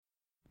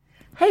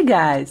Hey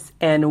guys,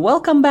 and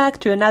welcome back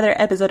to another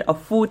episode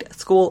of Food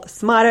School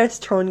Smarter,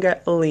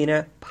 Stronger,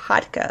 Leaner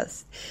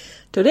podcast.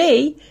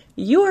 Today,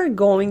 you are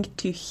going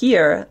to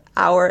hear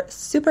our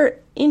super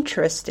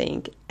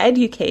interesting,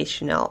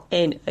 educational,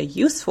 and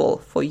useful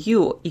for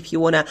you if you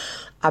want to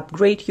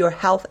upgrade your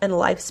health and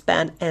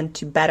lifespan and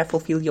to better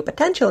fulfill your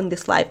potential in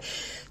this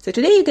life. So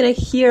today you're going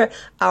to hear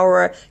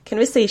our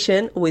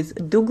conversation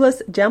with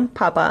Douglas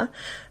Giampapa,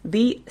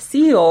 the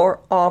CEO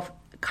of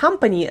a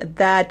company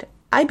that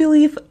I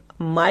believe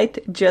might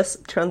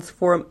just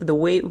transform the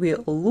way we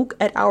look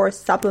at our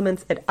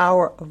supplements, at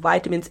our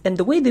vitamins, and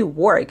the way they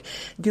work,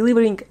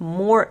 delivering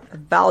more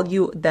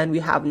value than we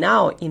have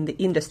now in the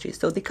industry.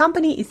 So the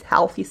company is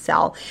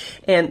HealthyCell,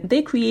 and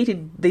they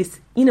created this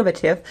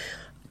innovative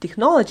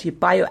technology,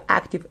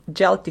 bioactive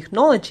gel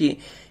technology,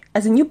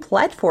 as a new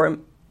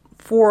platform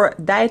for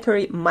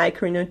dietary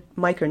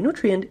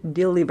micronutrient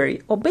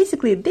delivery. Or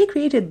basically, they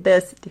created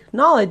this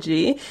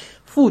technology,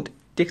 food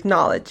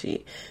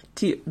technology,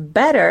 to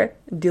better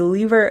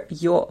deliver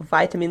your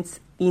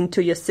vitamins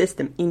into your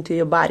system, into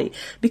your body.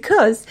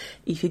 Because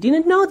if you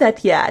didn't know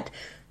that yet,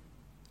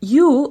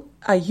 you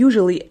are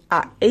usually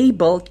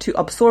able to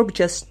absorb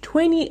just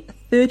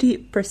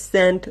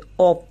 20-30%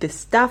 of the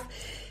stuff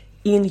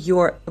in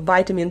your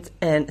vitamins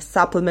and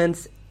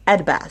supplements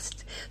at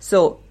best.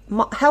 So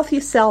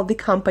HealthyCell, the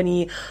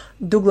company,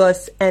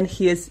 Douglas and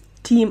his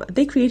team,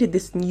 they created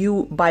this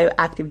new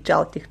bioactive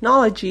gel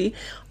technology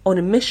on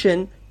a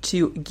mission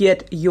to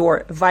get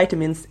your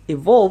vitamins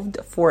evolved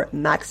for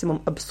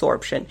maximum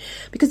absorption.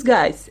 Because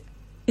guys,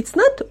 it's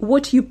not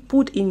what you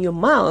put in your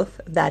mouth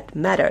that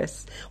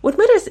matters. What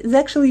matters is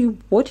actually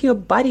what your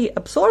body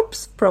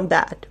absorbs from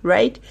that,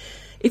 right?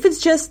 If it's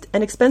just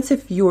an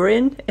expensive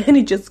urine and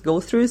it just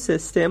goes through your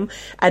system,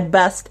 at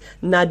best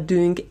not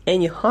doing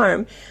any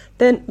harm,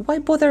 then why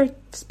bother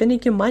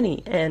spending your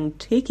money and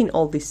taking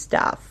all this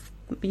stuff?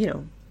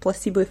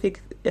 Placebo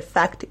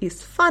effect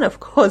is fun, of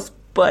course,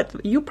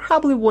 but you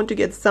probably want to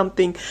get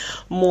something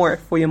more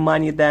for your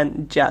money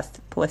than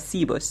just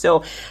placebo.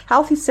 So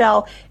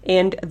HealthyCell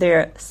and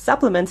their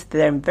supplements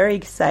that I'm very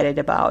excited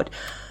about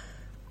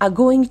are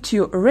going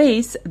to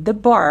raise the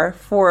bar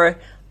for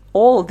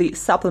all the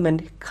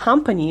supplement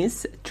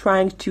companies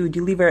trying to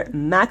deliver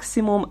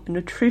maximum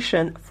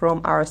nutrition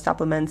from our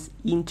supplements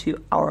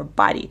into our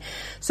body.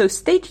 So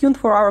stay tuned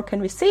for our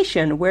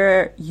conversation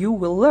where you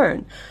will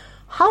learn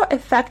how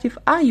effective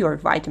are your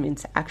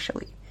vitamins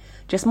actually.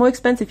 Just more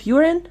expensive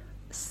urine?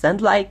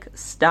 Scent-like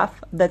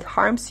stuff that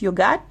harms your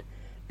gut?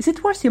 Is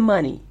it worth your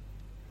money?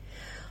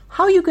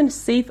 How you can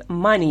save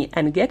money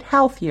and get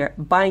healthier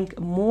buying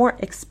more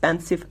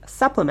expensive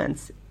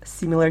supplements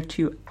similar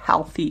to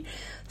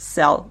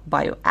HealthyCell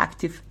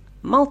Bioactive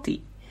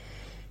Multi.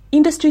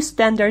 Industry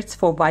standards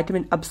for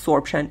vitamin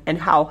absorption and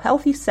how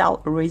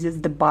HealthyCell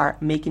raises the bar,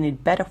 making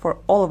it better for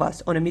all of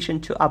us on a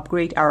mission to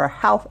upgrade our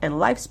health and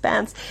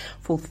lifespans,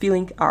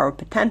 fulfilling our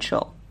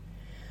potential.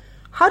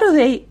 How do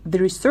the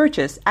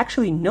researchers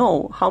actually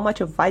know how much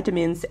of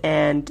vitamins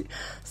and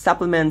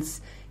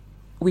supplements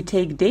we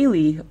take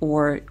daily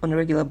or on a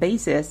regular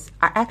basis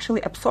are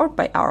actually absorbed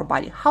by our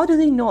body? How do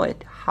they know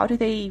it? How do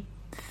they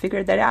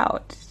figure that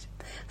out?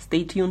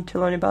 Stay tuned to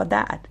learn about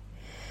that.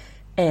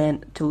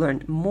 And to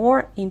learn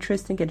more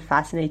interesting and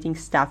fascinating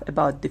stuff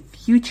about the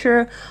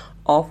future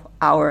of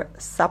our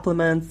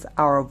supplements,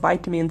 our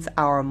vitamins,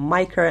 our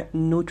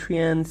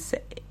micronutrients,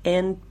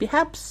 and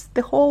perhaps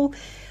the whole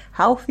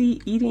healthy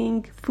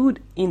eating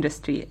food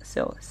industry.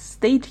 So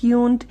stay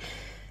tuned,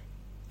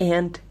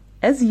 and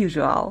as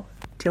usual,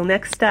 till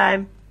next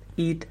time,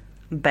 eat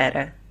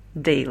better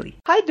daily.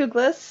 Hi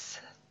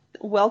Douglas,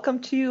 welcome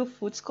to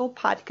Food School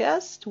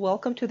Podcast.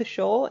 Welcome to the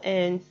show,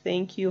 and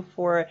thank you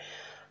for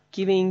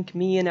giving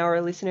me and our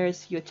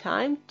listeners your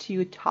time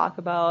to talk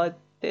about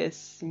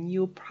this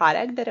new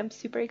product that I'm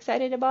super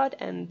excited about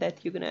and that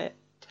you're gonna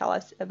tell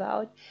us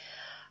about.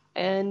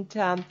 And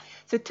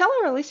so tell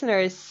our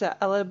listeners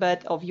a little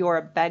bit of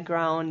your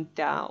background,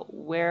 how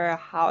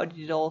did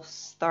it all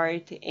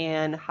start,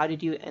 and how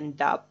did you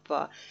end up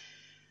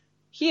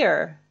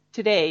here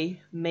today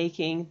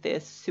making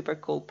this super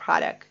cool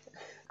product?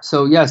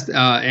 So yes,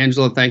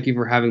 Angela, thank you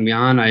for having me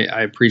on.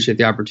 I appreciate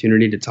the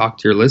opportunity to talk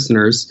to your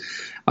listeners.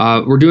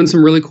 We're doing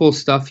some really cool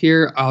stuff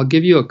here. I'll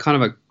give you a kind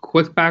of a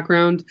quick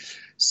background.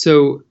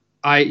 So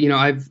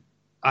I've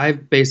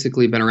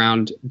basically been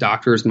around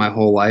doctors my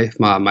whole life.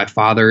 My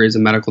father is a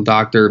medical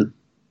doctor.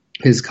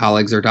 His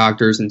colleagues are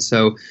doctors. And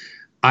so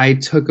I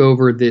took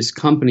over this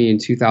company in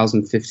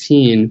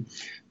 2015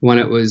 when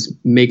it was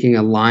making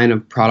a line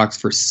of products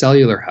for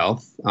cellular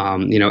health.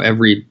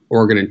 Every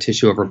organ and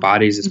tissue of our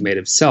bodies is made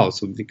of cells.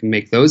 So if we can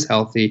make those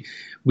healthy,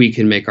 we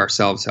can make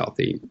ourselves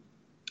healthy.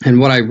 And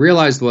what I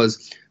realized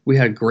was we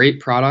had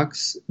great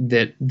products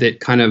that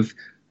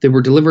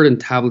were delivered in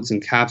tablets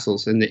and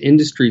capsules, and the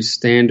industry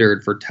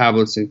standard for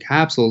tablets and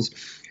capsules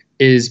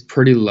is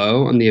pretty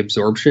low on the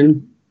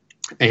absorption.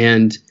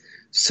 And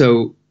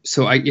so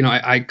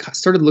I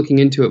started looking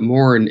into it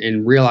more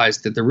and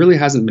realized that there really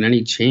hasn't been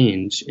any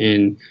change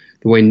in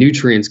the way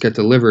nutrients get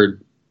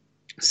delivered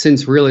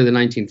since really the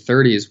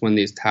 1930s, when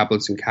these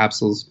tablets and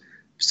capsules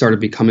started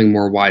becoming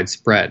more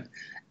widespread.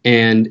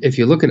 And if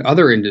you look at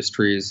other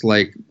industries,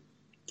 like,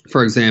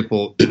 for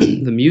example,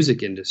 the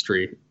music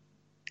industry,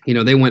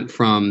 they went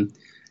from,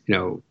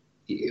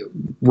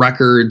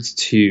 records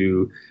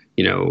to,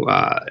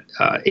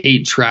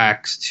 8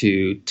 tracks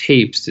to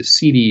tapes to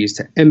CDs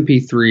to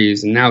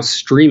MP3s and now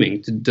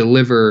streaming to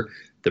deliver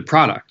the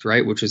product,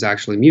 right, which is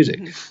actually music.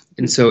 Mm-hmm.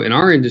 And so in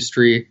our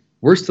industry,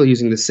 we're still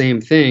using the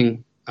same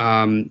thing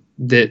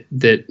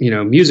that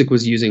music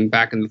was using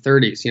back in the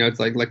 30s. It's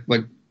like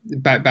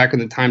back in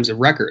the times of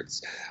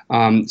records.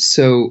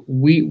 So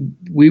we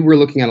were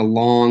looking at a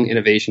long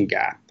innovation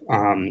gap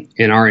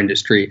in our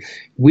industry.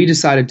 We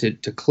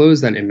decided to close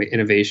that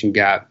innovation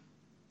gap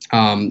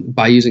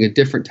by using a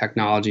different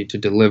technology to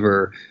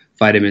deliver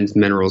vitamins,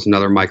 minerals, and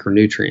other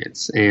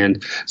micronutrients.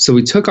 And so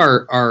we took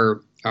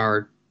our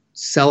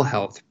cell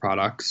health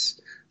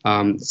products,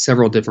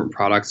 several different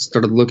products,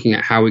 started looking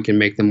at how we can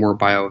make them more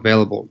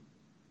bioavailable,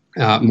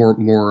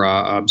 more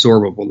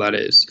absorbable, that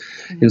is.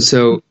 Mm-hmm. And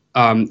so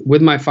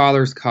with my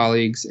father's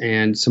colleagues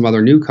and some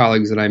other new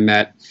colleagues that I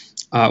met,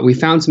 we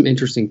found some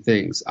interesting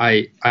things.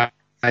 I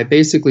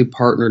basically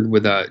partnered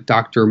with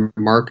Dr.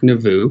 Mark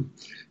Nauvoo,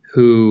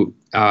 who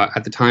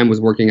at the time was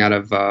working out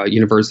of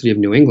University of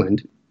New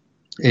England.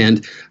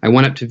 And I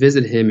went up to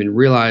visit him and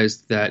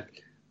realized that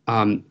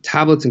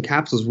tablets and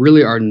capsules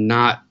really are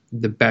not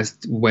the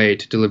best way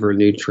to deliver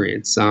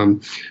nutrients.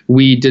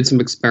 We did some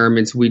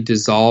experiments. We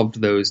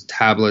dissolved those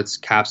tablets,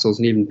 capsules,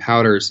 and even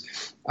powders.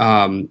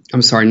 I'm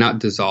sorry, not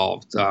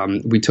dissolved.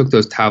 We took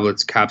those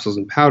tablets, capsules,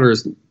 and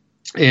powders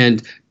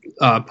and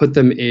put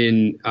them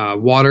in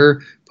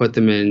water, put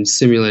them in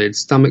simulated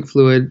stomach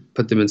fluid,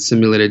 put them in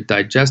simulated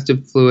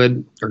digestive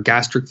fluid or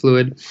gastric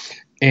fluid,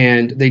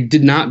 and they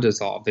did not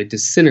dissolve. They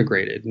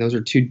disintegrated, and those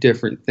are two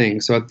different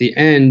things. So at the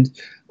end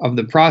of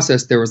the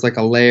process, there was like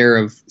a layer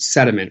of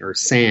sediment or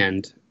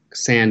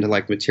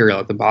sand-like material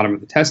at the bottom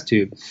of the test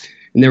tube,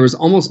 and there was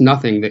almost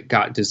nothing that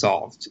got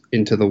dissolved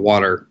into the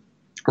water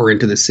or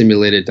into the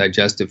simulated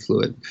digestive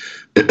fluid.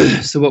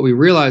 So what we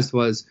realized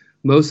was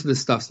most of the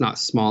stuff's not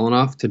small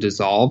enough to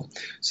dissolve.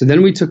 So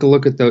then we took a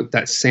look at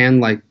that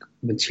sand-like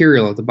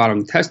material at the bottom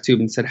of the test tube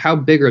and said, how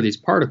big are these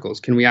particles?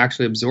 Can we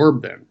actually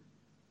absorb them?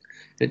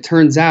 And it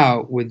turns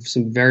out, with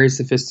some very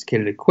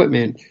sophisticated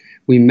equipment,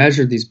 we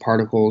measured these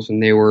particles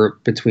and they were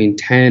between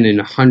 10 and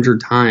 100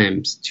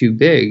 times too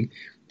big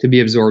to be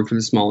absorbed from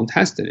the small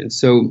intestine. And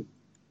so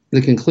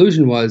the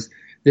conclusion was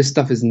this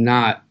stuff is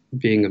not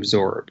being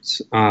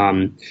absorbed.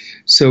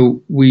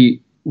 So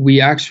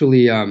we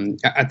actually,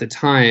 at the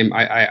time,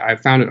 I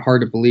found it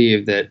hard to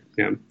believe that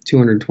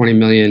 220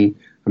 million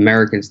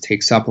Americans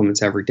take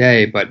supplements every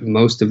day, but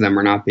most of them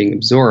are not being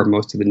absorbed,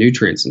 most of the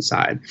nutrients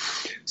inside.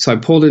 So I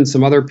pulled in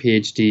some other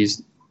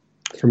PhDs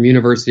from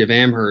University of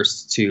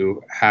Amherst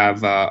to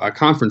have a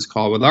conference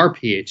call with our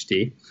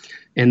PhD,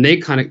 and they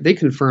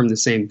confirmed the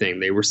same thing.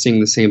 They were seeing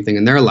the same thing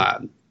in their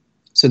lab.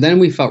 So then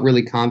we felt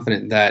really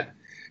confident that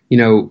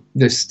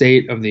the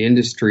state of the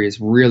industry is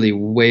really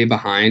way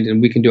behind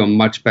and we can do a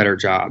much better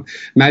job.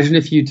 Imagine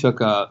if you took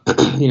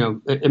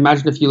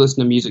imagine if you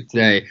listen to music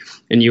today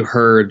and you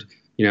heard,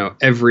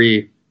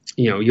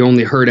 you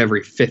only heard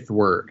every fifth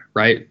word,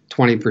 right?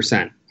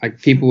 20%.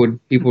 Like people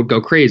would go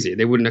crazy.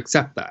 They wouldn't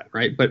accept that,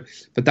 right? But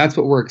that's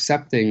what we're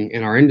accepting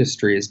in our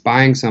industry, is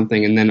buying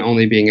something and then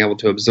only being able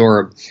to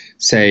absorb,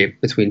 say,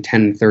 between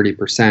 10 and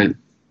 30%.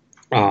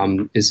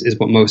 Is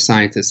what most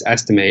scientists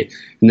estimate.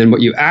 And then what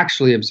you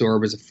actually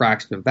absorb is a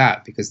fraction of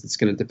that, because it's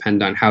going to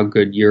depend on how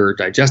good your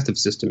digestive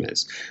system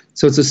is.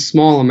 So it's a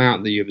small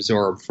amount that you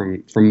absorb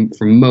from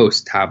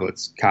most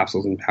tablets,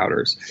 capsules, and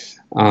powders.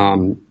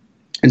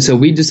 And so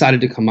we decided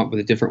to come up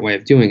with a different way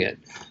of doing it.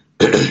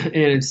 And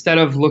instead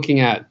of looking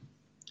at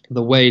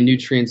the way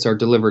nutrients are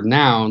delivered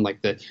now and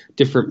like the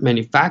different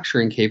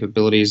manufacturing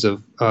capabilities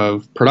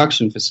of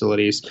production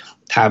facilities,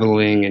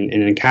 tableting and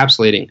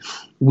encapsulating,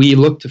 we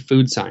looked to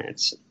food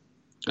science.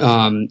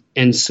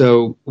 And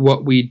so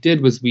what we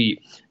did was we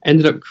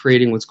ended up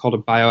creating what's called a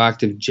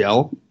bioactive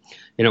gel.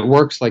 And it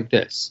works like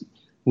this.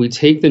 We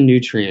take the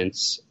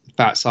nutrients,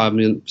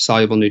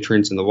 fat-soluble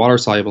nutrients and the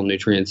water-soluble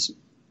nutrients.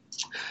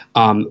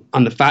 On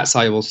the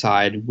fat-soluble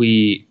side,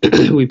 we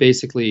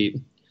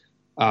basically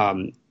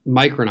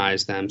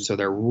micronize them, so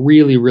they're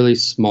really, really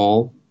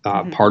small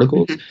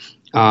particles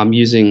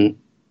using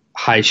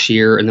high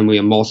shear, and then we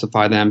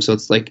emulsify them. So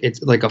it's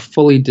like a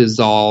fully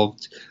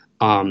dissolved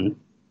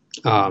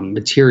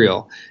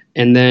material.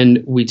 And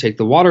then we take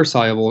the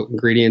water-soluble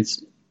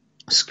ingredients,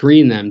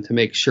 screen them to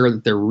make sure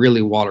that they're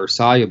really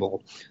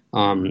water-soluble.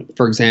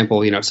 For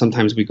example,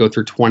 sometimes we go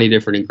through 20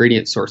 different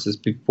ingredient sources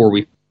before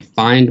we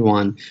find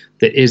one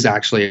that is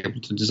actually able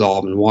to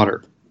dissolve in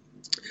water.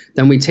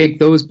 Then we take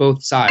those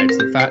both sides,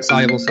 the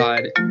fat-soluble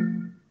side.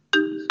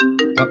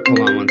 Oh, hold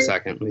on one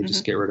second. Let me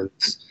just get rid of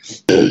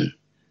this.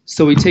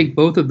 So we take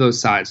both of those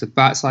sides, the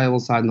fat-soluble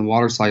side and the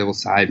water-soluble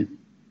side,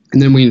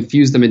 and then we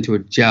infuse them into a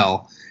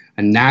gel,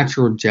 a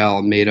natural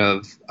gel made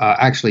of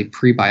actually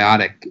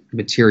prebiotic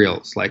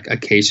materials like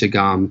acacia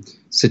gum,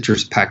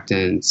 citrus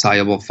pectin,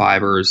 soluble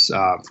fibers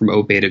from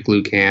O-beta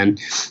glucan.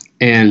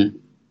 And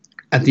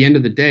at the end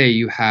of the day,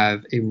 you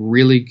have a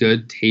really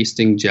good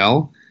tasting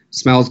gel.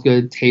 Smells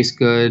good, tastes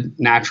good,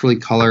 naturally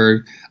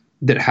colored,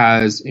 that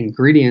has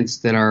ingredients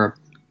that are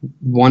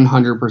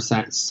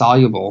 100%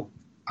 soluble,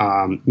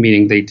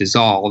 meaning they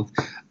dissolve.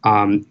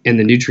 And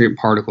the nutrient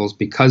particles,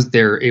 because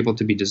they're able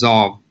to be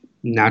dissolved,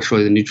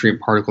 naturally the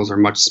nutrient particles are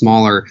much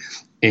smaller,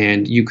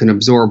 and you can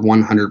absorb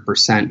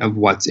 100% of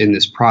what's in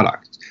this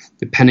product.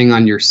 Depending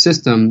on your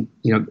system,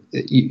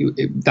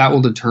 that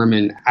will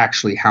determine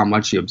actually how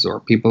much you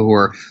absorb. People who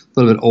are a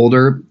little bit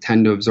older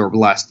tend to absorb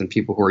less than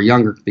people who are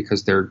younger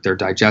because their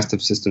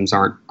digestive systems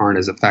aren't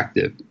as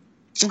effective.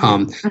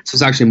 Mm-hmm. So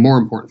it's actually more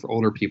important for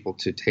older people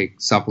to take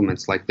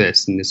supplements like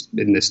this in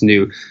this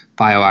new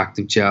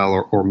bioactive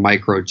gel or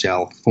micro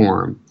gel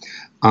form.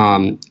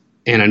 And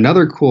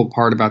another cool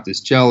part about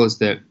this gel is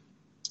that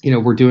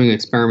we're doing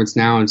experiments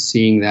now and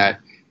seeing that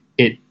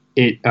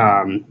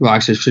well,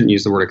 actually, I shouldn't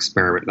use the word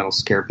experiment. That'll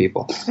scare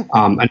people.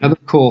 Another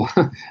cool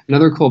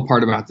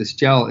part about this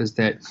gel is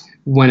that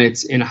when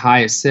it's in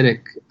high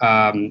acidic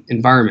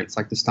environments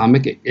like the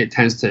stomach, it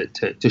tends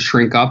to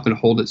shrink up and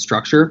hold its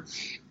structure,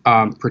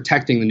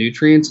 protecting the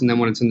nutrients. And then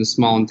when it's in the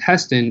small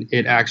intestine,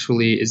 it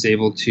actually is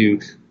able to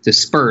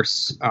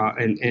disperse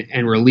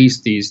and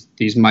release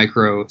these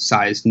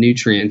micro-sized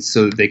nutrients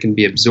so that they can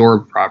be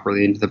absorbed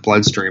properly into the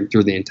bloodstream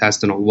through the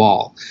intestinal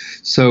wall.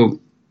 So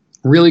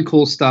really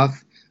cool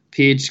stuff.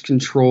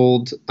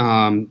 pH-controlled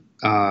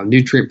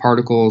nutrient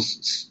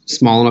particles,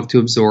 small enough to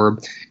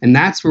absorb. And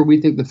that's where we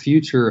think the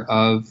future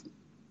of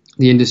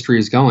the industry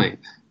is going.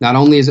 Not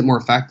only is it more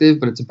effective,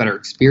 but it's a better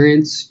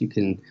experience. You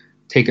can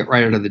take it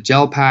right out of the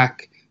gel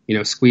pack,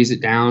 squeeze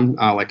it down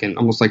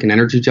almost like an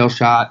energy gel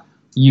shot.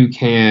 You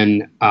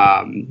can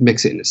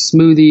mix it in a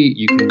smoothie.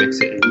 You can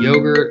mix it in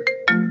yogurt.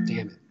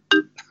 Damn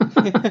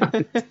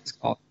it. It's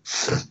called.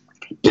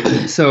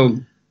 So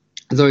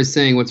as I was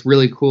saying, what's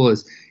really cool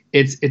is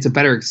it's a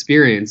better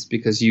experience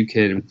because you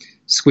can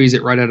squeeze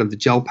it right out of the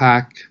gel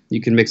pack. You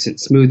can mix it in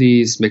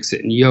smoothies, mix it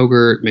in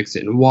yogurt, mix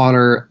it in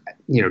water,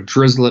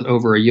 drizzle it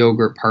over a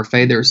yogurt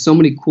parfait. There are so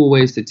many cool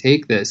ways to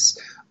take this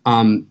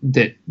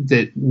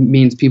that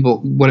means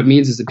what it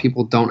means is that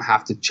people don't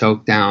have to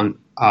choke down,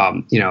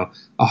 a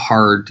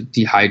hard,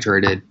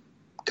 dehydrated,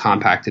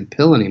 compacted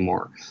pill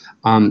anymore.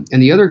 And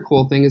the other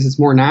cool thing is it's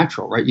more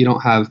natural, right? You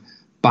don't have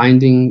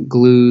binding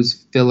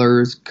glues,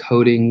 fillers,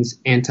 coatings,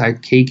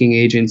 anti-caking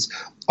agents,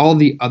 all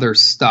the other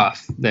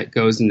stuff that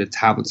goes into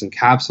tablets and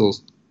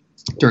capsules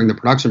during the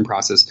production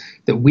process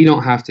that we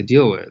don't have to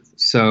deal with.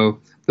 So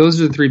those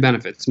are the three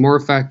benefits: more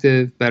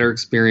effective, better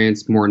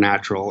experience, more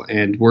natural.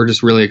 And we're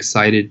just really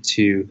excited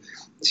to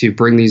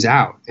bring these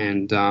out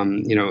and,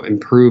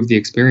 improve the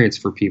experience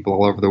for people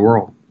all over the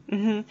world.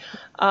 Mm-hmm.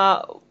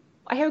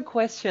 I have a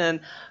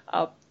question.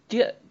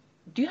 Do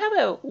you have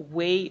a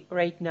way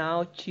right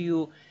now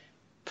to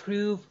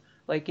prove,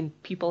 like in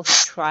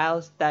people's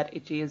trials, that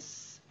it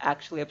is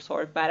actually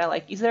absorbed better?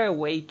 Like, is there a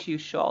way to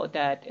show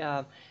that,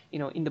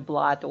 in the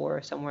blood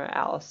or somewhere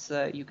else,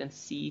 you can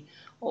see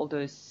all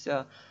those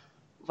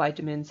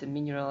vitamins and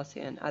minerals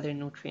and other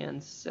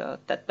nutrients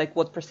that, like,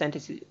 what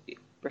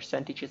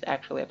percentage is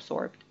actually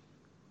absorbed?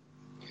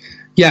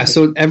 Yeah,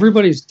 so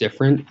everybody's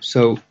different.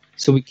 So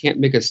we can't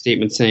make a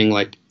statement saying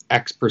like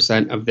X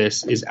percent of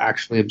this is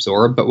actually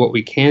absorbed, but what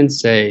we can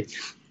say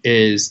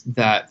is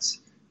that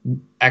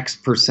X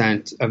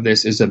percent of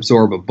this is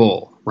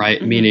absorbable,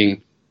 right?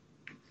 Mm-hmm.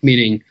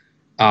 Meaning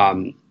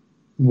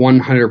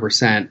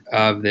 100%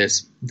 of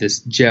this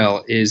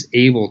gel is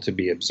able to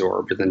be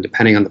absorbed. And then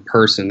depending on the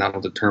person,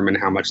 that'll determine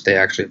how much they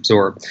actually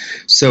absorb.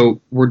 So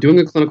we're doing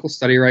a clinical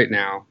study right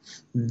now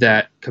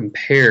that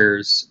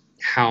compares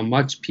how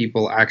much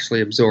people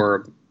actually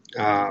absorb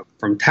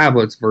from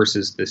tablets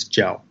versus this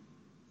gel.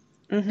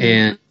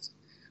 Mm-hmm.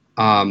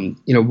 And,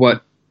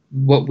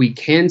 what we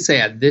can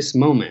say at this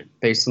moment,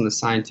 based on the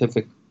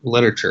scientific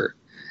literature,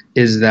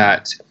 is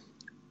that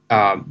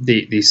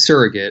the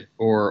surrogate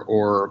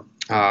or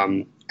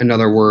in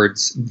other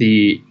words,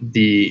 the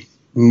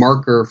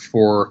marker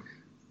for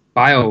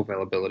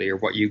bioavailability, or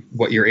what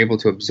you're able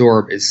to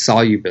absorb, is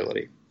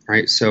solubility,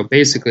 right? So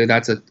basically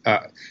that's a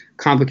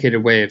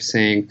complicated way of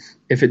saying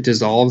if it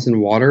dissolves in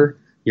water,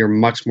 you're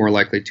much more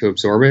likely to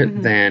absorb it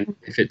mm-hmm. than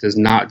if it does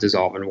not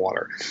dissolve in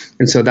water.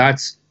 And so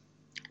that's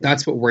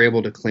what we're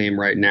able to claim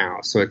right now.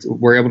 So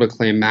we're able to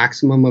claim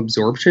maximum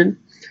absorption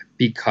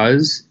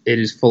because it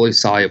is fully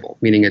soluble,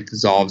 meaning it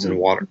dissolves mm-hmm. in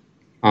water.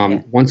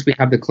 Once we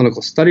have the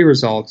clinical study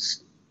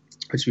results,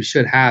 which we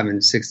should have in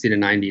 60 to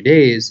 90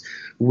 days,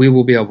 we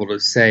will be able to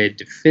say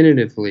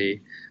definitively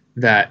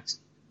that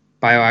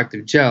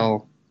bioactive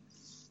gel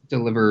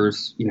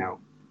delivers,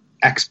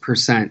 X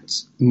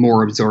percent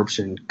more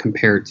absorption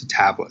compared to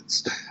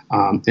tablets.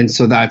 And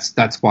so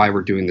that's why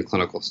we're doing the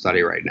clinical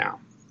study right now.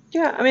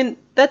 Yeah, I mean,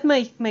 that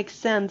might make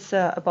sense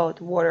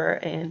about water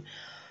and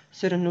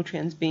certain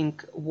nutrients being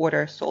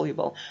water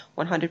soluble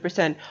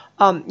 100%.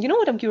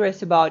 What I'm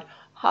curious about?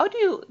 How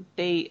do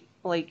they,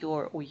 like,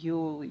 or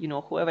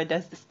you, whoever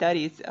does the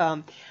studies,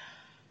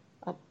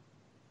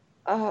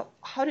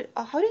 How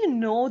do you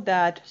know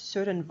that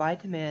certain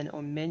vitamin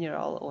or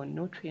mineral or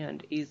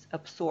nutrient is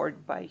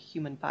absorbed by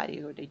human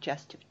body or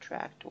digestive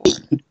tract or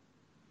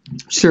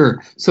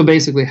Sure. So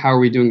basically, how are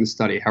we doing the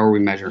study? How are we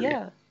measuring it?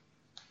 yeah.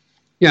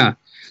 Yeah.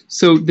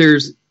 So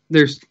there's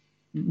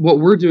what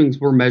we're doing is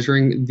we're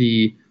measuring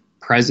the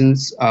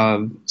presence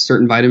of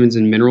certain vitamins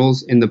and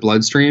minerals in the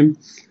bloodstream.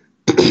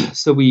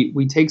 So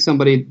we take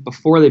somebody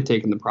before they've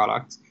taken the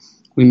product,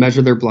 we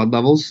measure their blood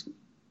levels,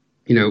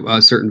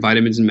 certain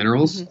vitamins and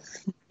minerals,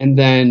 and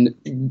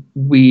then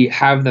we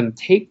have them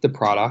take the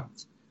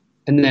product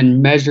and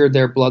then measure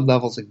their blood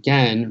levels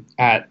again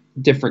at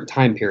different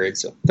time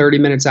periods. So 30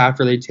 minutes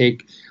after they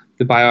take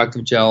the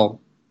bioactive gel,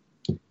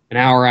 an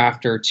hour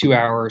after, 2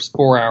 hours,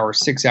 4 hours,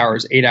 6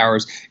 hours, 8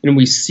 hours, and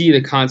we see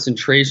the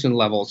concentration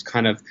levels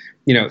kind of,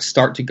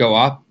 start to go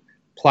up,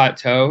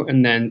 plateau,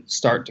 and then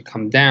start to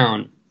come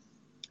down.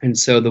 And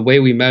so the way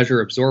we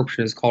measure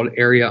absorption is called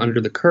area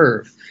under the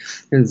curve.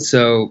 And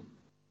so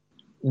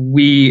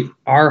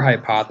our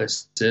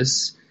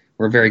hypothesis,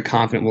 we're very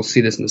confident we'll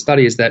see this in the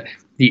study, is that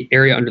the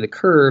area under the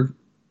curve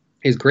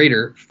is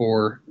greater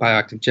for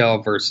bioactive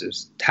gel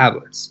versus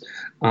tablets.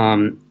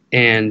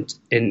 And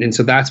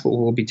so that's what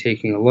we'll be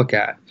taking a look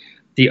at.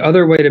 The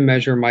other way to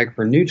measure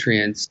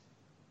micronutrients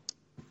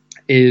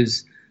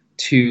is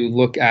to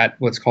look at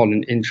what's called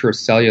an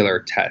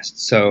intracellular test.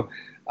 So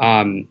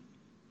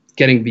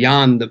getting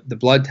beyond the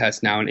blood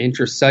test now, an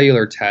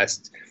intracellular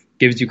test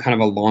gives you kind of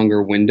a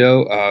longer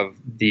window of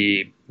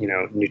the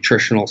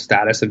nutritional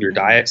status of your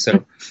diet.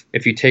 So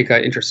if you take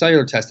an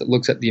intracellular test, it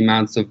looks at the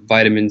amounts of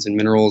vitamins and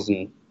minerals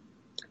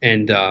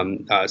and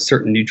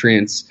certain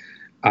nutrients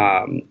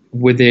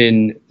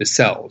within the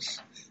cells,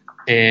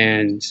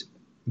 and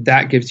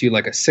that gives you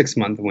like a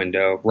 6-month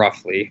window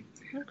roughly.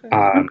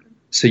 Okay.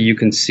 So you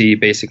can see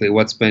basically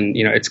what's been,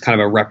 it's kind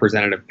of a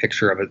representative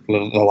picture of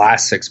the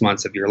last 6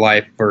 months of your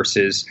life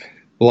versus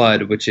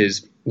blood, which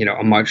is,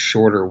 a much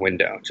shorter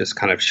window, just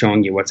kind of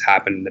showing you what's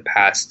happened in the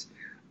past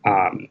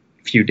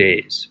few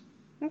days.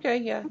 Okay,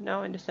 yeah,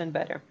 now I understand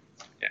better.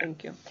 Yeah.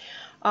 Thank you.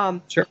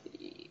 Sure.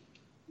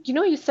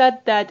 You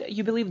said that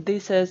you believe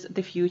this is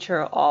the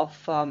future of,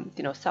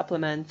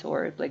 supplements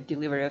or like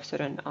delivery of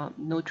certain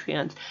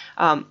nutrients.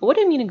 What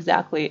do you mean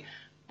exactly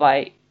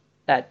by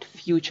that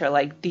future?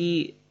 Like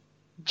the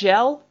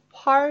gel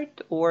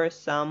part or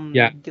some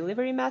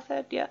delivery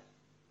method? Yeah.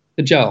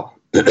 The gel.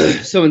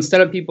 So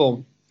instead of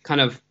people kind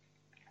of,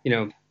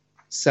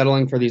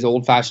 settling for these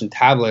old-fashioned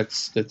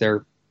tablets that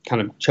they're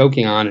kind of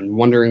choking on and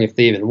wondering if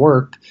they even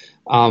work,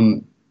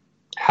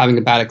 having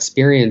a bad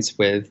experience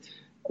with,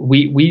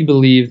 we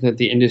believe that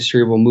the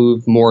industry will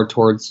move more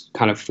towards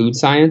kind of food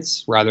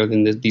science rather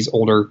than these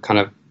older kind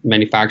of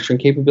manufacturing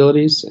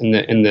capabilities in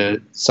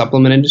the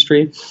supplement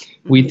industry.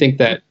 Mm-hmm. We think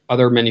that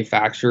other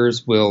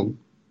manufacturers will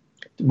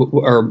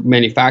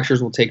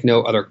take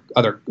note,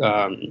 other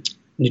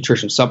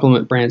nutrition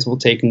supplement brands will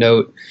take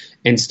note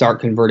and start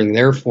converting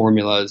their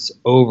formulas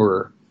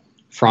over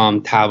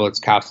from tablets,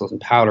 capsules,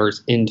 and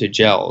powders into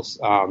gels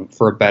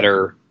for a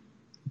better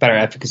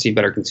efficacy,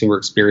 better consumer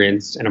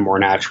experience, and a more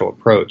natural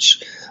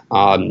approach.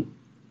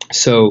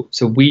 So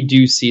we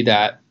do see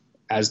that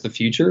as the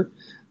future.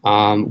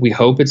 We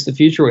hope it's the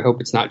future. We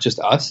hope it's not just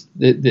us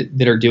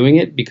that are doing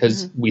it,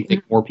 because we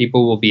think more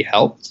people will be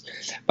helped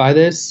by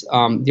this.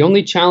 The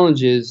only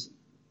challenge is,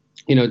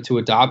 to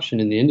adoption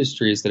in the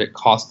industry is that it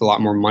costs a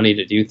lot more money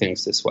to do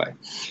things this way.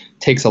 It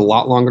takes a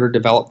lot longer to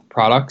develop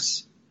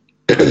products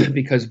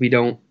because we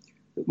don't,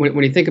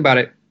 when you think about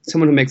it,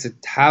 someone who makes a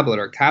tablet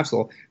or a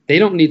capsule, they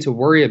don't need to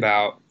worry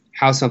about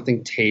how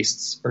something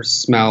tastes or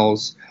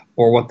smells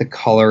or what the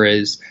color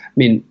is. I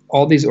mean,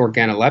 all these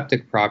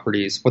organoleptic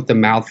properties, what the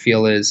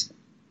mouthfeel is,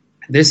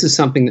 this is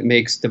something that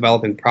makes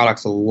developing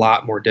products a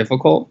lot more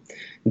difficult.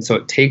 And so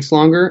it takes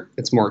longer,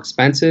 it's more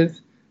expensive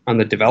on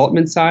the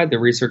development side, the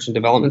research and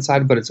development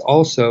side, but it's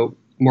also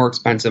more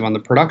expensive on the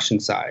production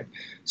side.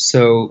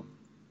 So,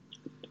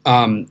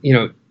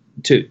 to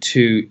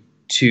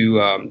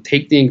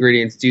take the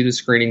ingredients, do the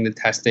screening, the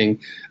testing,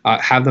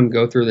 have them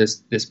go through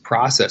this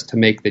process to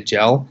make the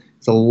gel,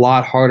 it's a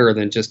lot harder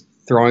than just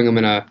throwing them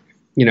in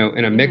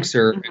a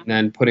mixer and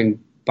then putting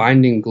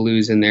binding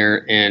glues in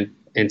there and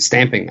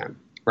stamping them.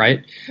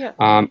 Right. Yeah.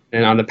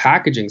 And on the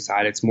packaging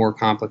side, it's more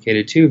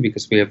complicated too,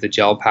 because we have the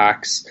gel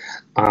packs,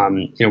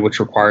 which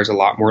requires a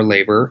lot more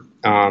labor,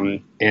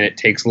 and it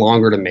takes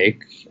longer to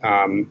make.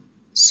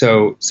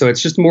 So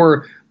it's just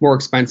more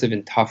expensive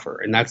and tougher,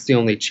 and that's the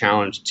only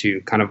challenge to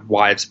kind of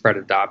widespread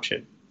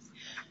adoption.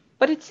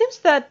 But it seems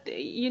that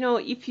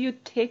if you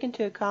take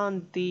into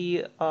account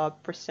the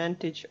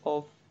percentage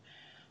of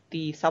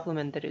the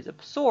supplement that is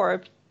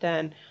absorbed,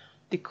 then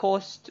the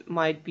cost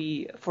might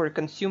be for a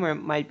consumer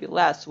might be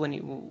less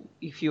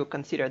if you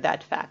consider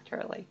that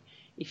factor. Like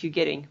if you're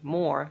getting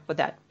more for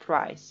that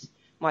price,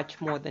 much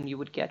more than you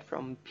would get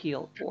from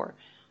pill or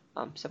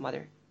some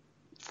other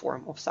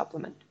form of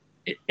supplement.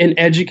 An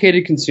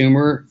educated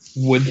consumer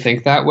would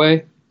think that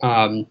way,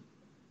 but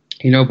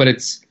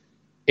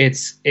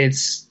it's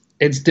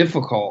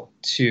difficult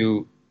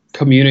to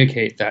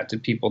communicate that to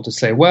people to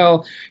say,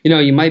 well,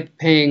 you might be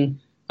paying,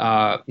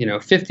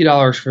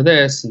 $50 for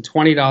this and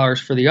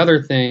 $20 for the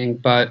other thing,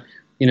 but,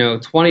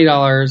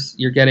 $20,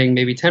 you're getting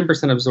maybe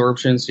 10%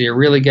 absorption. So you're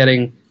really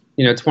getting,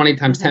 20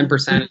 times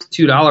 10% is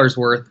 $2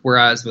 worth.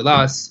 Whereas with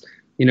us,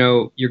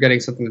 you're getting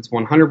something that's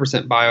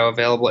 100%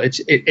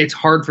 bioavailable. It's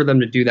hard for them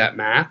to do that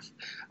math.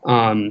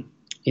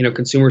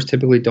 Consumers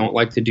typically don't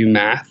like to do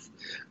math.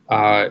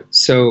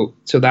 So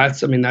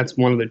that's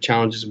one of the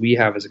challenges we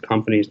have as a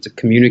company is to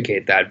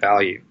communicate that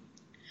value.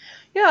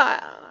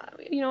 Yeah,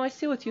 I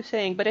see what you're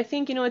saying, but I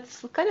think,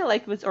 it's kind of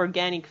like with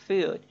organic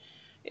food.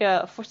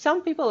 For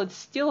some people, it's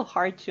still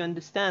hard to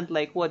understand,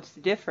 like, what's the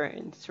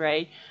difference,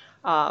 right?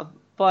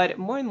 But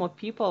more and more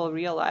people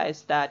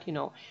realize that,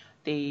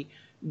 they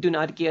do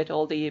not get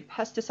all the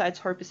pesticides,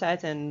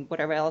 herbicides, and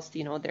whatever else,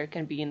 there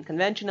can be in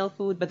conventional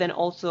food, but then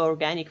also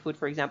organic food,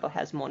 for example,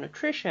 has more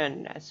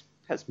nutrition,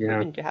 has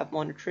proven to have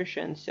more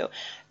nutrition. So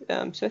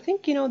I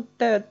think,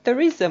 there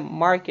is a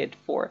market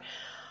for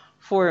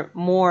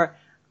more,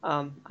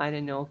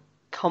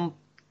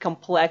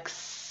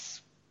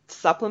 complex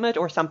supplement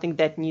or something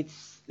that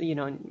needs, a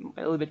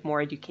little bit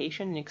more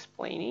education and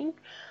explaining.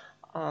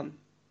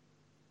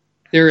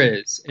 There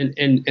is,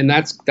 and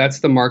that's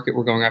the market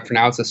we're going after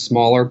now. It's a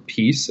smaller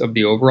piece of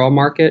the overall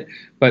market,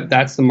 but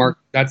that's the market.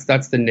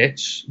 That's the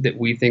niche that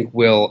we think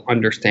will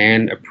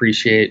understand,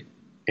 appreciate,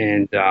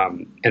 and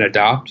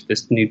adopt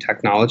this new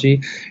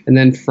technology. And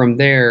then from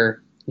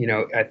there,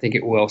 I think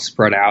it will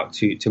spread out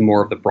to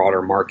more of the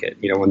broader market.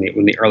 When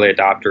the early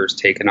adopters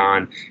take it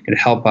on and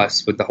help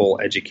us with the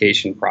whole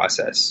education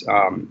process.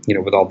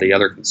 With all the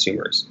other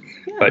consumers.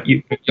 Yeah. But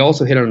you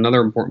also hit on another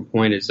important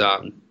point is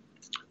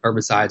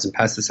herbicides and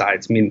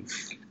pesticides. I mean,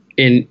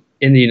 in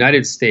the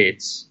United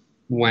States,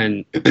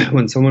 when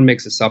someone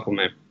makes a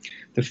supplement,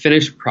 the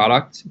finished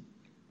product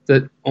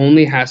that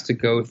only has to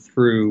go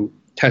through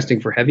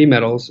testing for heavy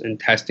metals and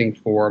testing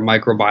for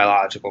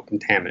microbiological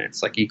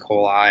contaminants like E.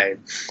 coli,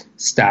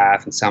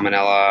 staph, and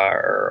salmonella,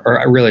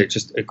 or really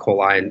just E.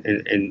 coli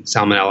and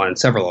salmonella and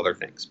several other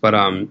things. But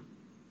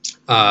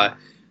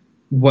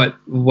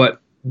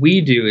what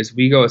we do is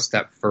we go a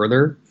step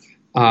further.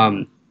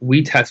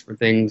 We test for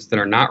things that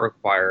are not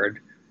required,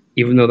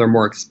 even though they're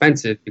more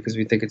expensive, because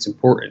we think it's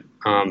important.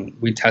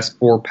 We test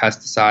for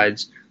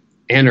pesticides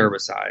and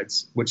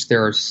herbicides, which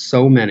there are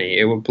so many.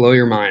 It would blow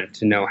your mind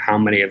to know how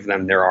many of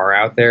them there are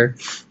out there.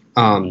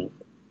 And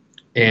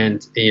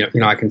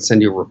I can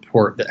send you a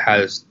report that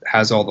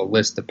has all the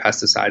list of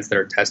pesticides that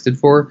are tested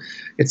for.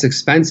 It's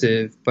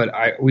expensive, but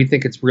we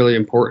think it's really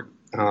important.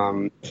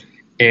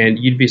 And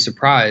you'd be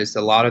surprised,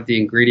 a lot of the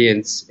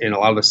ingredients in a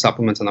lot of the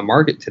supplements on the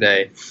market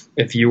today,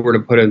 if you were to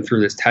put them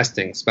through this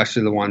testing,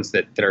 especially the ones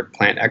that are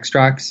plant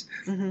extracts,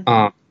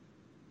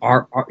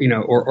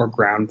 or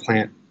ground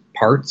plant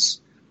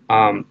parts,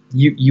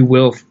 you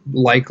will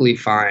likely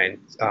find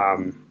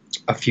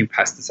a few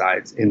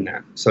pesticides in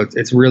them. So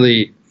it's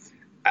really,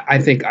 I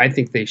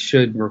think they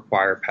should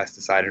require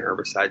pesticide and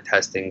herbicide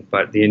testing,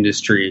 but the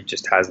industry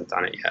just hasn't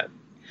done it yet.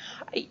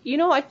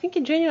 I think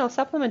in general,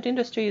 supplement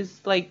industry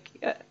is like,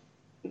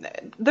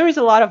 there is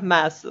a lot of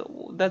mess.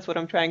 That's what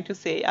I'm trying to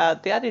say.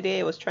 The other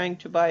day I was trying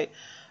to buy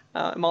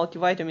a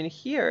multivitamin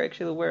here,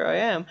 actually where I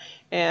am,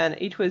 and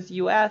it was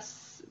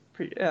U.S.,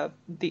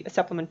 the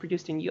supplement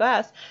produced in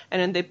U.S.,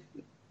 and in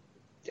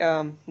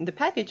the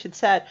package it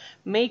said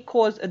may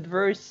cause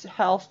adverse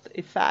health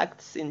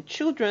effects in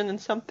children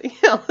and something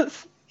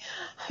else.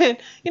 And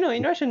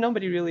in Russia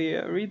nobody really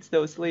reads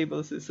those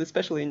labels,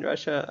 especially in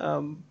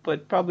Russia,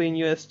 but probably in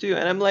US too.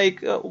 And I'm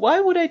like, why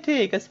would I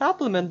take a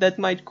supplement that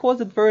might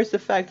cause adverse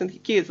effects in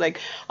kids?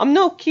 Like, I'm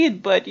no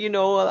kid, but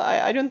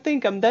I don't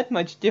think I'm that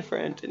much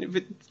different. And if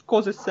it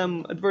causes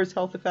some adverse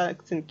health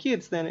effects in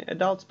kids, then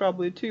adults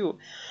probably too.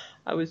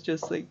 I was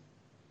just like,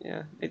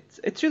 yeah,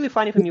 it's really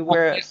funny for me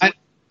where.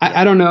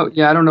 I don't know.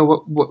 Yeah, I don't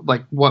know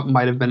what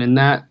might have been in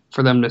that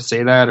for them to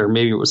say that, or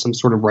maybe it was some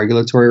sort of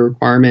regulatory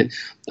requirement.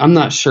 I'm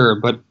not sure,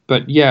 but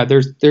yeah,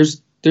 there's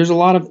a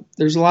lot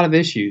of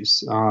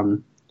issues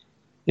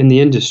in the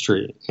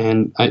industry,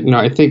 and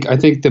I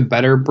think the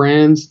better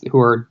brands who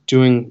are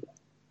doing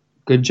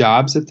good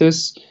jobs at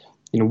this,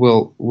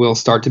 will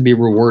start to be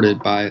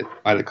rewarded by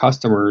the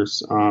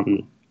customers,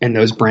 and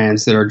those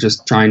brands that are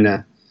just trying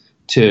to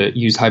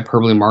use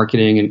hyperbole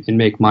marketing and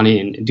make money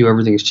and do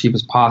everything as cheap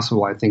as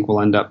possible, I think will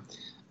end up,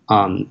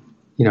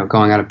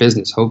 going out of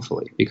business,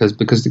 hopefully, because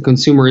the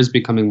consumer is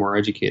becoming more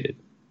educated.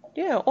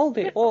 Yeah, all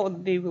they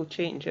will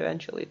change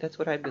eventually. That's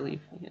what I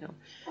believe.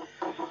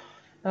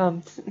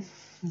 I'm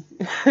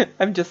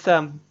just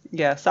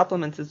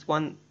supplements is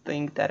one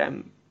thing that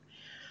I'm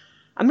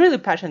really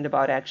passionate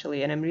about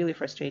actually, and I'm really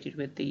frustrated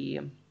with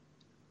the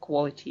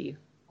quality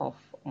of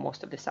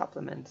most of the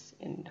supplements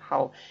and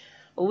how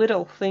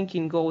little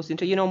thinking goes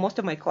into, most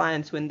of my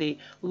clients, when they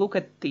look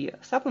at the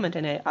supplement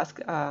and I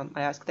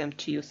ask them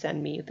to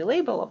send me the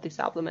label of the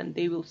supplement,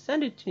 they will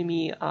send it to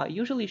me,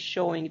 usually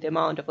showing the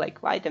amount of like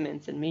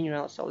vitamins and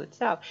minerals, all that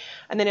stuff.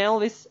 And then I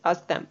always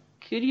ask them,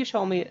 could you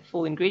show me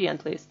full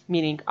ingredient list,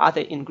 meaning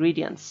other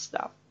ingredients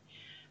stuff?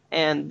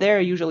 And there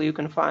usually you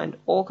can find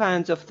all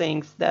kinds of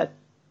things that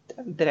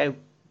I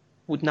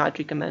would not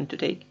recommend to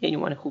take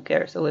anyone who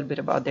cares a little bit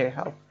about their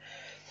health.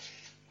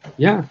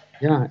 Yeah,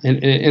 yeah,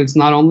 and it's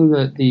not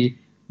only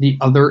the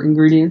other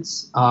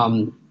ingredients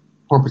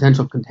or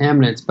potential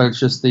contaminants, but it's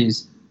just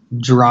these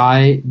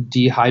dry,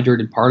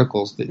 dehydrated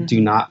particles that do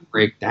not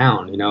break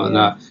down.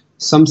 And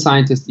some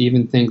scientists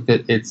even think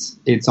that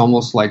it's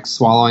almost like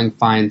swallowing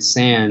fine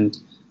sand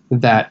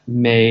that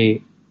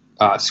may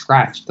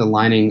scratch the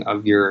lining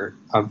of your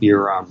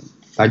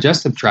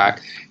digestive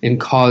tract and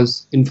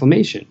cause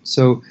inflammation.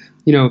 So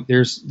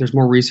there's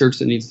more research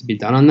that needs to be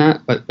done on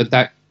that, but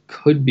that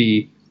could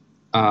be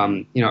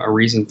a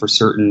reason for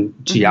certain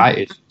GI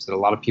issues that a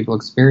lot of people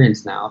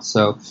experience now.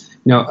 So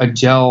a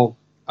gel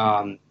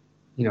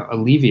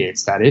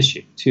alleviates that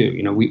issue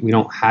too. We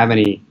don't have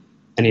any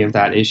of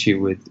that issue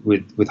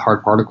with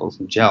hard particles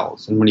and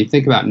gels. And when you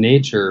think about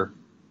nature,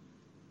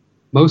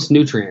 most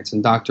nutrients,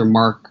 and Dr.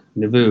 Mark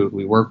Navu,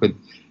 we work with,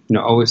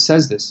 always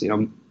says this,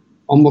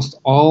 almost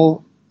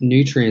all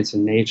nutrients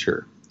in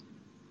nature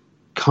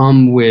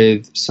come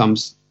with some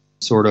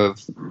sort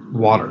of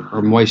water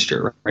or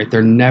moisture, right?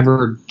 They're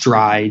never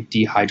dry,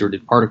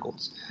 dehydrated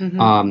particles.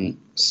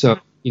 So,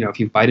 if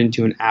you bite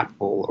into an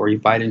apple or you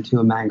bite into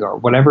a mango or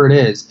whatever it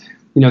is,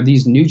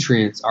 these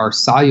nutrients are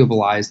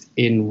solubilized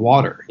in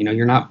water.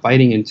 You're not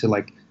biting into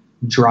like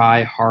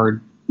dry,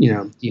 hard,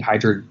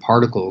 dehydrated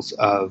particles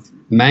of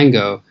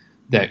mango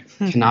that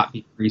cannot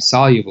be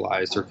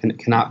resolubilized or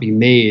cannot be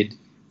made,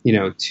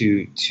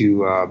 to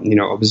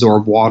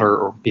absorb water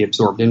or be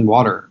absorbed in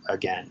water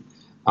again.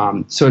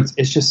 So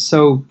it's just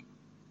so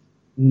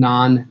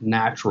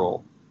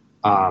non-natural.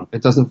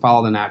 It doesn't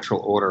follow the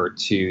natural order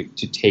to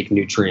take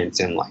nutrients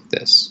in like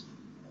this,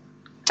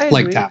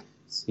 like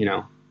tablets,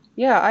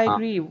 Yeah, I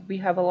agree. We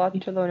have a lot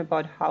to learn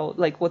about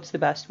what's the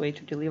best way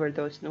to deliver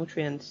those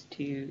nutrients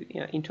to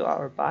into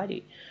our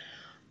body.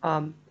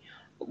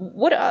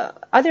 What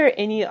are there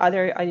any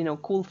other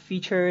cool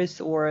features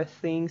or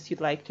things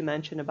you'd like to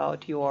mention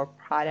about your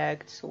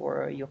products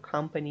or your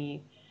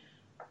company?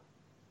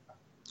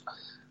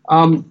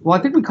 Well, I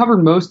think we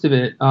covered most of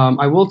it.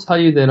 I will tell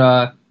you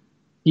that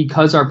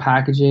because our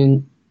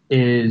packaging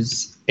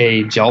is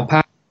a gel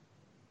pack,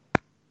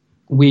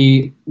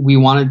 we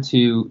wanted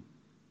to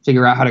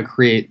figure out how to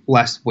create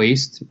less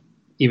waste,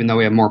 even though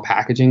we have more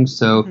packaging.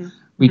 So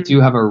we do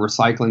have a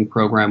recycling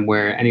program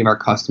where any of our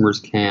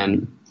customers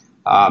can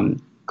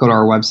go to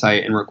our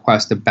website and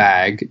request a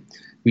bag.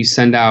 We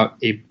send out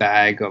a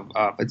bag of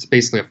it's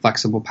basically a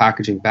flexible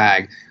packaging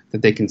bag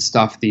that they can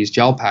stuff these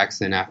gel packs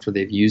in after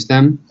they've used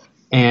them.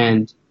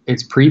 And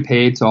it's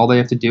prepaid, so all they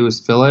have to do is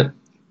fill it,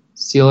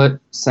 seal it,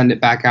 send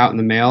it back out in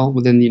the mail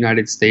within the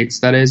United States.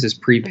 That is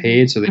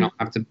prepaid, so they don't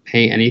have to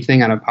pay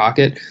anything out of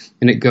pocket.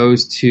 And it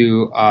goes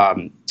to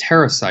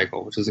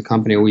TerraCycle, which is a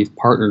company we've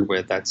partnered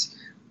with. That's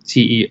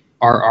TerraCyle,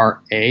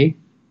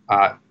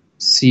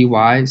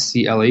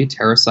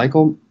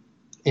 TerraCycle,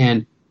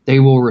 and they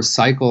will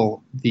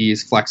recycle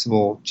these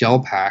flexible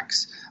gel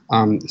packs.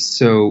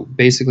 So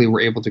basically,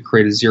 we're able to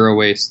create a zero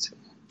waste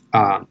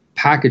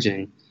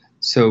packaging.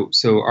 So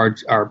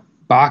our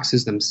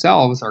boxes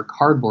themselves are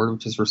cardboard,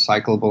 which is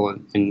recyclable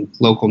in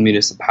local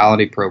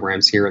municipality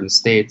programs here in the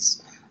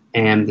States,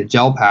 and the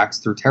gel packs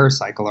through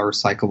TerraCycle are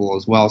recyclable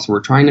as well. So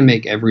we're trying to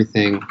make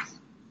everything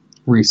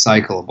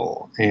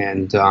recyclable,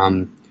 and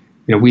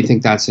we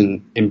think that's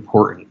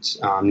important,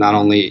 not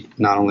only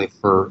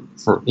for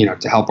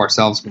to help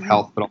ourselves with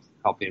health, but also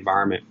help the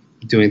environment,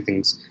 doing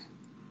things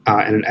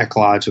in an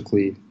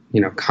ecologically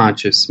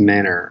conscious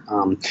manner.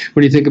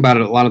 When you think about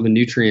it, a lot of the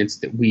nutrients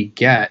that we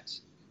get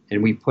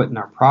and we put in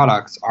our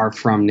products are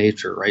from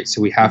nature, right? So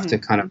we have to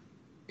kind of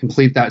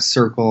complete that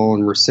circle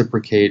and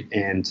reciprocate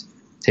and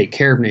take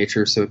care of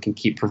nature so it can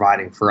keep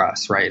providing for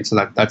us, right? And so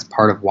that's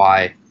part of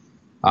why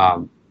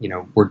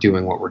we're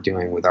doing what we're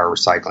doing with our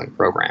recycling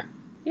program.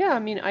 Yeah, I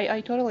mean,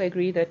 I totally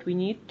agree that we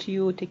need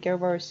to take care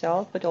of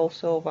ourselves, but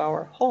also of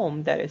our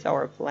home, that is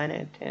our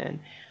planet. And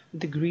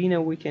the greener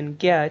we can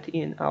get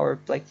in our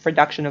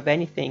production of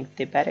anything,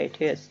 the better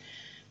it is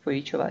for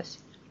each of us.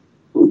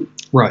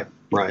 Right.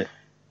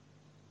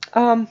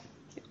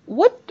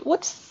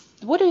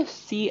 What do you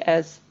see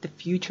as the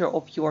future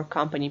of your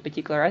company in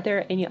particular? Are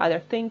there any other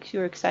things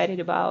you're excited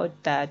about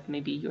that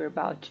maybe you're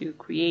about to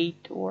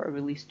create or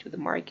release to the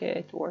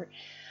market, or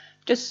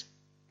just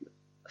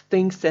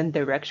things and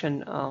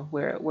direction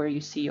where you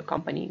see your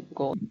company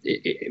go?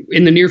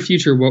 In the near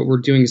future, what we're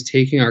doing is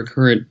taking our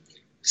current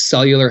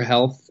cellular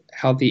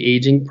healthy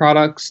aging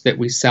products that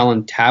we sell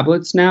in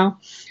tablets now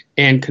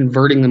and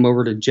converting them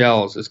over to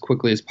gels as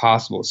quickly as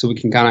possible, so we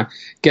can kind of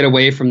get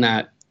away from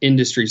that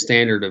industry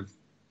standard of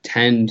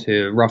 10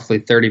 to roughly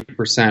 30%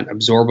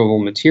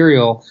 absorbable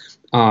material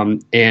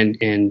and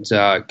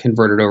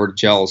convert it over to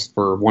gels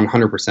for 100%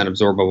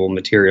 absorbable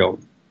material.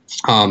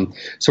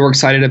 So we're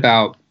excited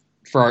about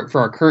for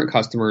our current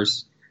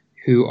customers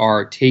who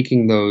are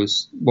taking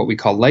those, what we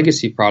call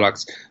legacy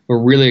products.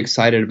 We're really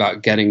excited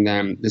about getting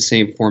them the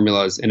same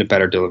formulas in a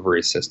better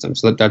delivery system.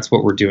 So that's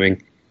what we're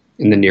doing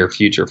in the near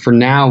future. For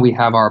now, we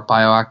have our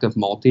bioactive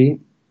multi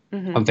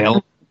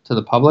available to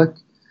the public,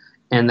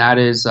 and that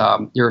is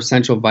your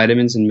essential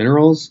vitamins and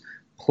minerals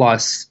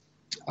plus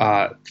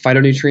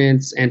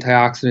phytonutrients,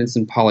 antioxidants,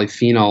 and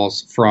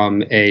polyphenols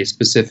from a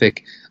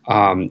specific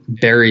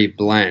berry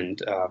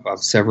blend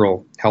of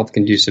several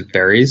health-conducive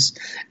berries.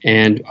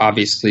 And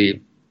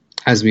obviously,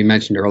 as we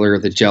mentioned earlier,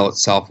 the gel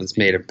itself is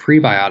made of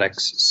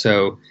prebiotics,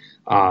 so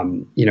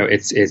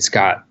it's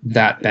got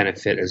that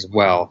benefit as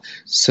well.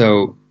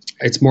 So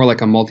it's more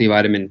like a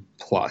multivitamin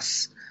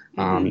plus.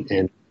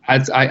 And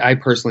I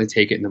personally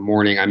take it in the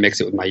morning. I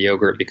mix it with my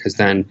yogurt because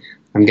then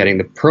I'm getting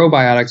the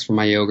probiotics from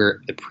my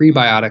yogurt, the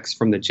prebiotics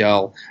from the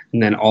gel,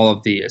 and then all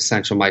of the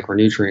essential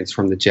micronutrients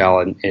from the gel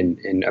in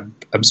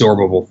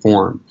absorbable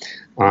form.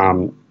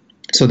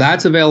 So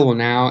that's available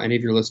now. Any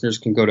of your listeners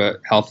can go to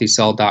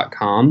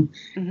HealthyCell.com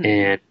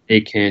and they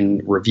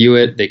can review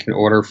it. They can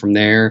order from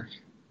there.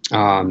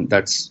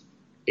 That's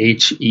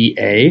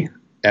HealthyCell,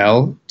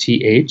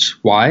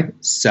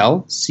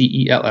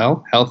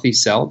 CELL,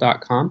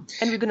 HealthyCell.com.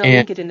 And we're going to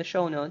link it in the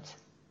show notes.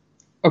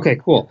 Okay,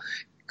 cool.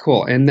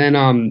 And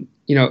then,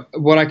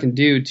 what I can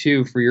do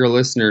too for your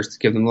listeners to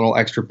give them a little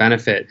extra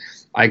benefit,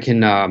 I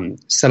can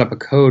set up a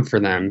code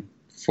for them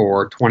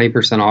for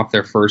 20% off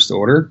their first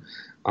order.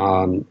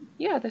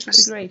 Yeah, that would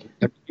be great.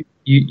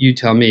 You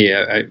tell me,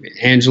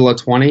 Angela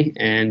 20,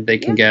 and they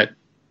can get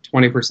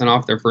 20%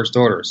 off their first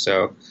order.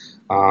 So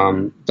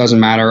doesn't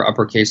matter,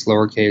 uppercase,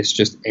 lowercase,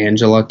 just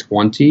Angela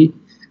 20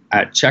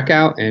 at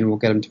checkout, and we'll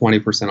get them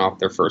 20% off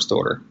their first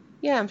order.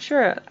 Yeah, I'm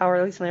sure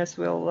our listeners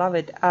will love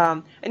it.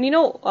 And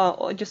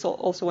I just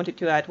also wanted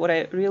to add what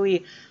I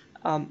really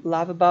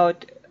love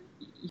about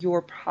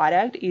your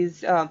product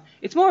is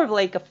it's more of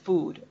like a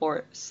food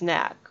or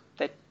snack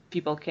that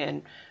people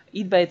can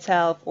eat by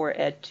itself or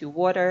add to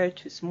water,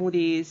 to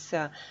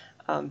smoothies.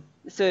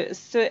 So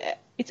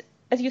it's,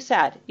 as you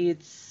said,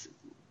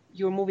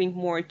 you're moving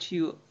more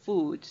to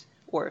foods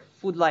or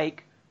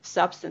food-like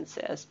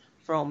substances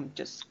from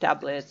just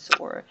tablets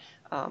or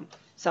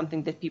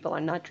something that people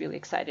are not really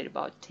excited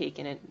about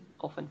taking and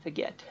often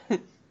forget.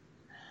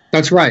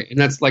 That's right. And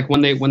that's like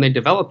when they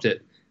developed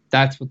it,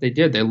 that's what they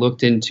did. They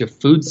looked into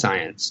food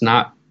science,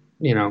 not,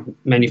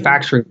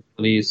 manufacturing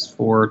facilities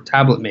for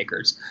tablet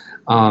makers.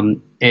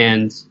 And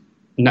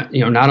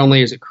not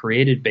only is it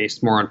created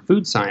based more on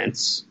food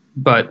science,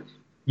 but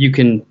you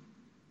can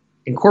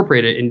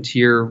incorporate it into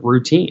your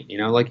routine,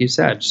 like you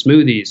said,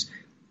 smoothies.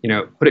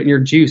 Put it in your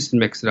juice and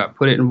mix it up.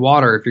 Put it in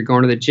water. If you're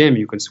going to the gym,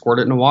 you can squirt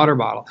it in a water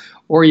bottle,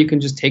 or you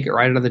can just take it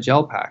right out of the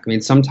gel pack. I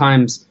mean,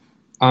 sometimes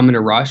I'm in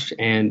a rush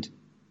and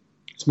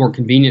it's more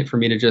convenient for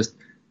me to just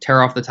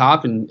tear off the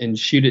top and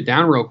shoot it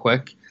down real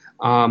quick.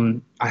 I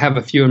have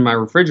a few in my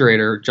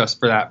refrigerator just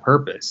for that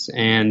purpose.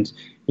 And,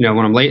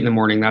 when I'm late in the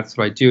morning, that's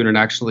what I do. And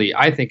I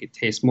think it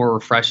tastes more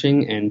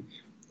refreshing and,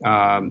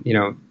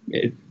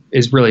 it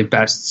is really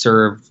best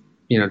served,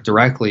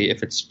 directly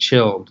if it's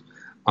chilled.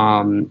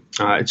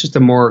 It's just a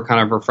more kind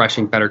of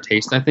refreshing, better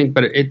taste, I think,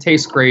 but it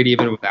tastes great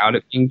even without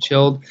it being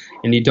chilled,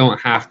 and you don't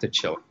have to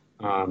chill.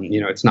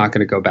 It's not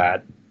going to go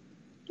bad.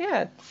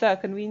 Yeah, it's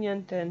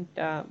convenient and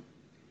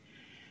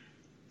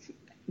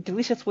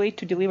delicious way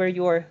to deliver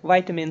your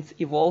vitamins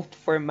evolved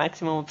for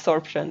maximum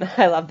absorption.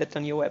 I love that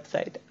on your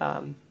website.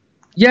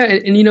 Yeah,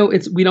 and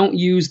we don't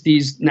use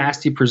these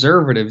nasty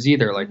preservatives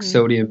either, like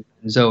sodium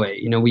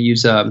benzoate. We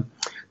use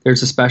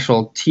there's a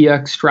special tea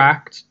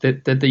extract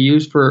that they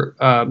use for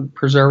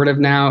preservative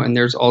now, and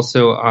there's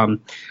also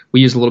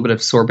we use a little bit of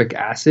sorbic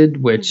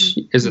acid, which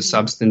is a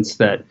substance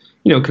that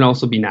can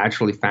also be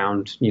naturally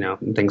found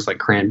in things like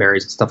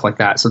cranberries and stuff like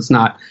that. So it's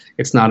not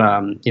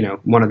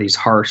one of these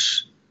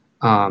harsh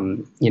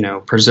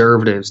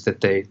preservatives that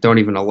they don't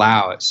even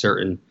allow at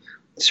certain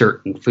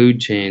food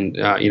chain,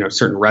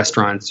 certain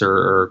restaurants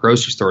or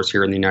grocery stores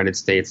here in the United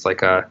States,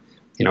 like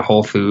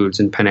Whole Foods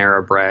and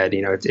Panera Bread.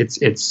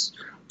 It's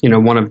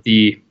one of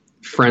the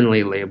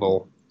friendly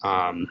label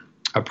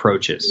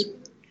approaches.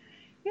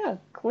 Yeah,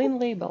 clean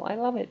label. I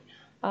love it.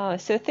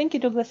 So thank you,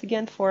 Douglas,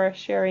 again for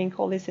sharing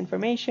all this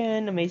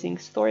information, amazing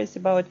stories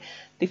about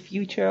the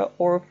future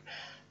of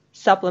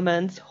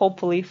supplements,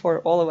 hopefully for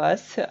all of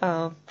us,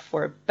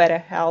 for better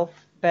health,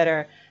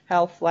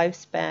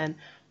 lifespan,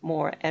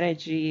 more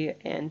energy,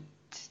 and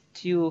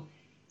to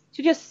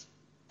just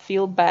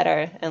feel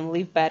better and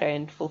live better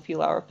and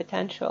fulfill our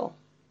potential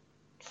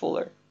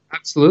fuller.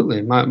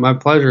 Absolutely, my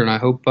pleasure, and I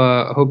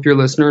hope your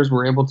listeners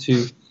were able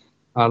to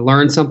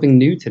learn something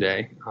new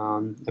today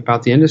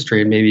about the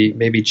industry and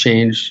maybe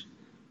change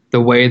the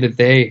way that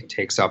they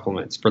take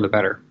supplements for the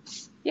better.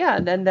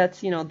 Yeah, then that's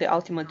the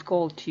ultimate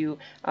goal, to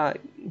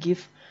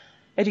give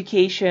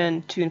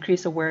education, to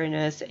increase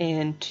awareness,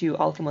 and to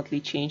ultimately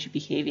change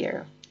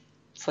behavior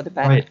for the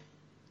better. Right.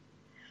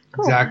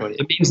 Cool. Exactly.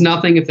 It means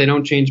nothing if they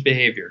don't change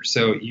behavior.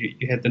 So you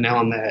hit the nail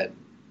on the head.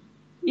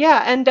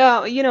 Yeah, and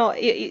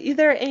is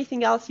there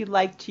anything else you'd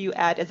like to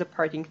add as a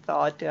parting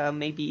thought?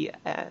 Maybe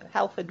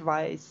health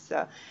advice,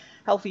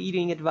 healthy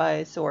eating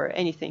advice, or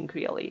anything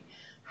really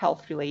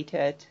health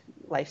related,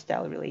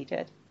 lifestyle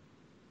related?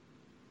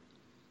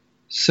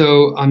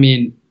 So, I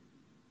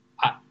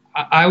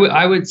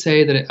I would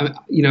say that,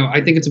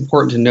 I think it's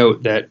important to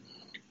note that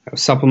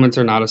supplements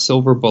are not a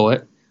silver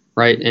bullet,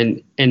 right?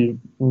 And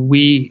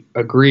we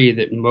agree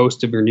that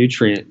most of your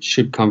nutrients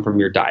should come from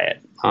your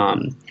diet.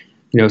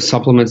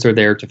 Supplements are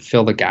there to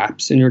fill the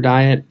gaps in your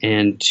diet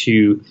and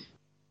to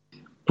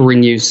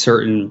bring you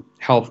certain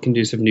health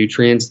conducive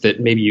nutrients that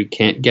maybe you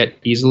can't get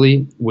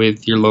easily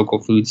with your local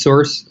food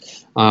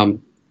source.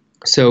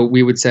 So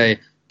we would say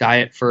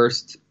diet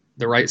first,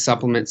 the right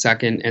supplement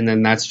second, and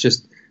then that's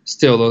just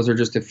still, those are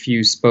just a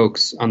few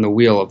spokes on the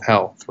wheel of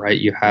health, right?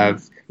 You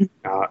have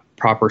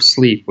proper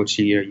sleep, which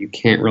you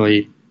can't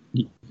really,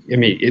 you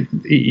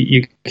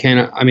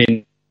can't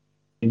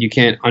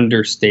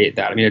understate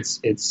that. I mean,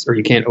 or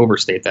you can't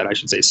overstate that, I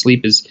should say.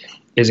 Sleep is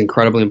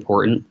incredibly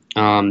important.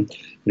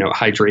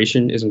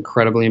 Hydration is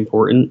incredibly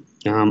important.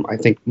 I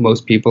think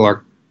most people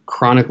are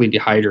chronically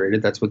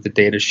dehydrated. That's what the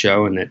data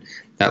show, and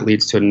that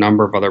leads to a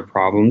number of other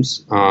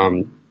problems.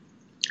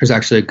 There's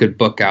actually a good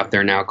book out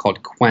there now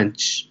called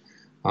Quench,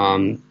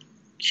 Quench,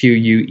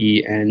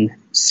 and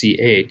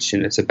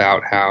it's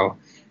about how,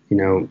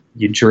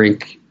 you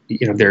drink,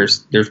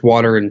 there's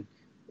water in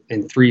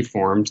three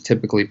forms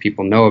typically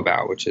people know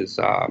about, which is,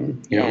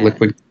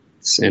 liquid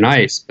and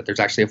ice, but there's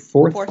actually a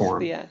fourth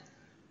form.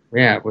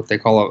 Yeah, what they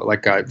call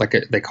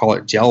it, they call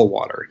it gel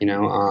water,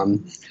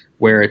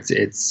 where it's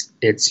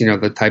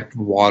the type of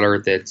water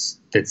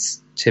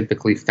that's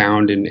typically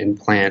found in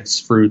plants,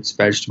 fruits,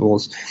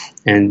 vegetables,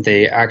 and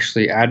they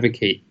actually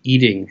advocate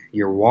eating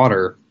your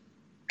water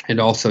and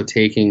also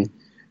taking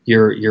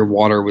your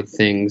water with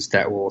things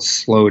that will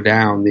slow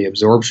down the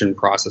absorption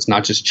process,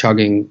 not just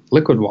chugging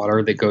liquid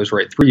water that goes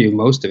right through you,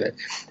 most of it,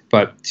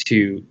 but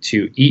to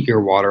eat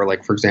your water,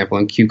 like for example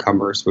in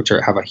cucumbers, which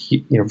have a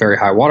very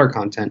high water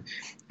content,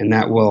 and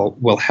that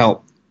will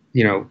help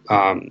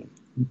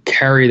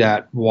carry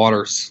that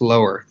water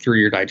slower through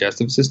your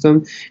digestive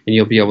system, and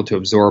you'll be able to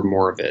absorb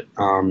more of it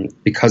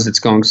because it's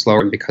going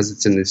slower and because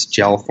it's in this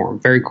gel form.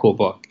 Very cool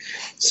book.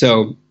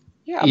 So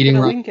I'm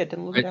gonna link it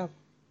and look it up.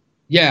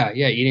 Yeah,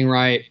 eating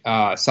right,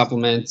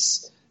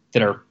 supplements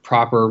that are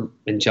proper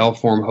in gel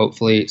form,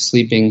 hopefully,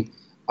 sleeping,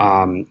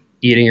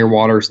 eating your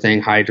water,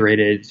 staying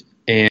hydrated,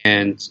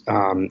 and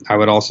I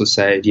would also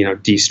say,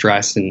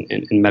 de-stress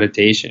and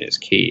meditation is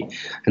key.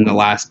 And the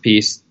last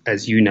piece,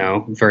 as you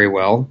know very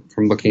well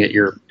from looking at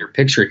your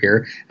picture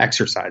here,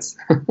 exercise.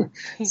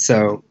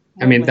 So,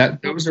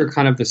 those are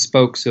kind of the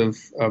spokes of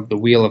the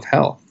wheel of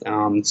health.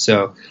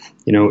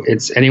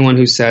 It's anyone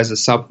who says a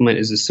supplement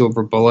is a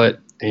silver bullet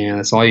and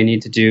that's all you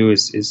need to do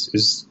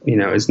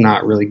is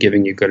not really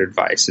giving you good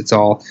advice. It's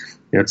all,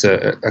 it's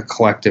a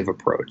collective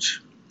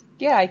approach.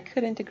 Yeah, I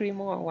couldn't agree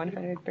more,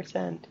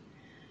 100%.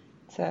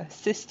 It's a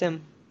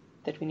system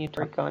that we need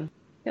to work on.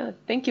 Yeah,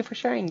 thank you for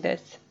sharing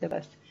this with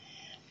us.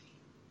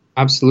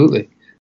 Absolutely.